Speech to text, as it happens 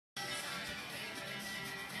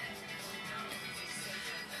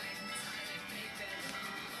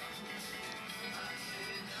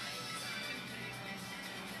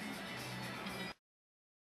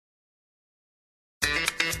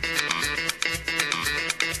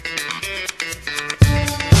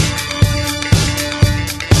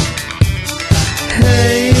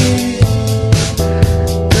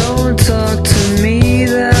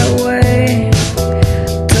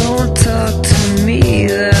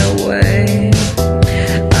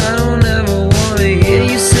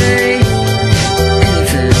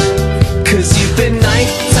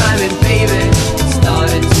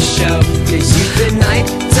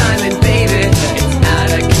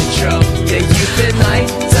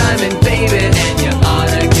timing, baby, and you ought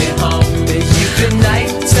to get home. You've been night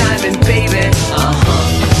timing, baby.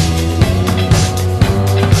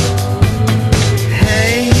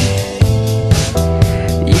 Hey,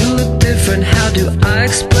 you look different, how do I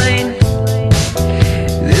explain?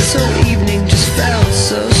 This whole evening just felt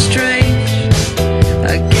so strange.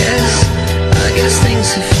 I guess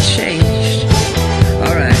things have